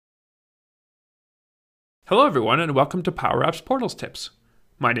Hello everyone and welcome to PowerApps Portals Tips.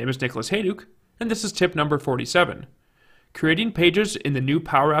 My name is Nicholas Hayduk and this is tip number 47, creating pages in the new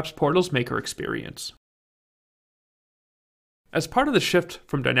PowerApps Portals Maker experience. As part of the shift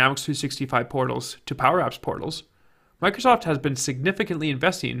from Dynamics 365 Portals to PowerApps Portals, Microsoft has been significantly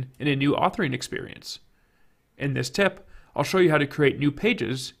investing in a new authoring experience. In this tip, I'll show you how to create new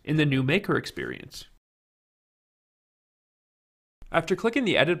pages in the new Maker experience. After clicking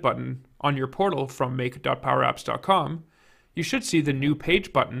the Edit button on your portal from make.powerapps.com, you should see the New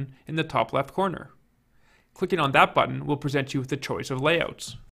Page button in the top left corner. Clicking on that button will present you with a choice of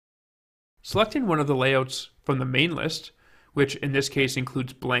layouts. Selecting one of the layouts from the main list, which in this case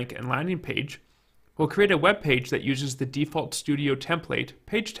includes blank and landing page, will create a web page that uses the default Studio template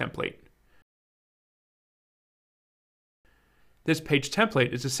page template. This page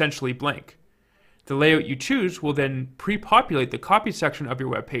template is essentially blank. The layout you choose will then pre-populate the copy section of your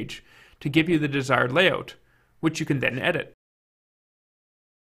web page to give you the desired layout, which you can then edit.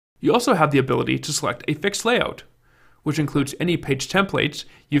 You also have the ability to select a fixed layout, which includes any page templates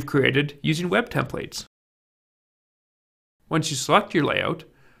you've created using web templates. Once you select your layout,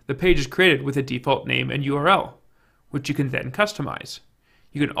 the page is created with a default name and URL, which you can then customize.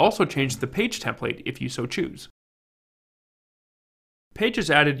 You can also change the page template if you so choose.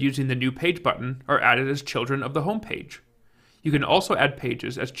 Pages added using the New Page button are added as children of the home page. You can also add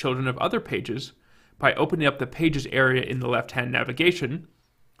pages as children of other pages by opening up the Pages area in the left-hand navigation,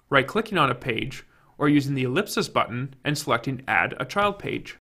 right-clicking on a page, or using the ellipsis button and selecting Add a Child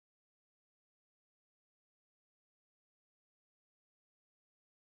Page.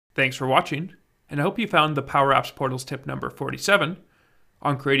 Thanks for watching, and I hope you found the PowerApps Portals tip number 47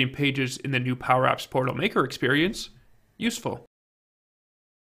 on creating pages in the new PowerApps Portal Maker experience useful.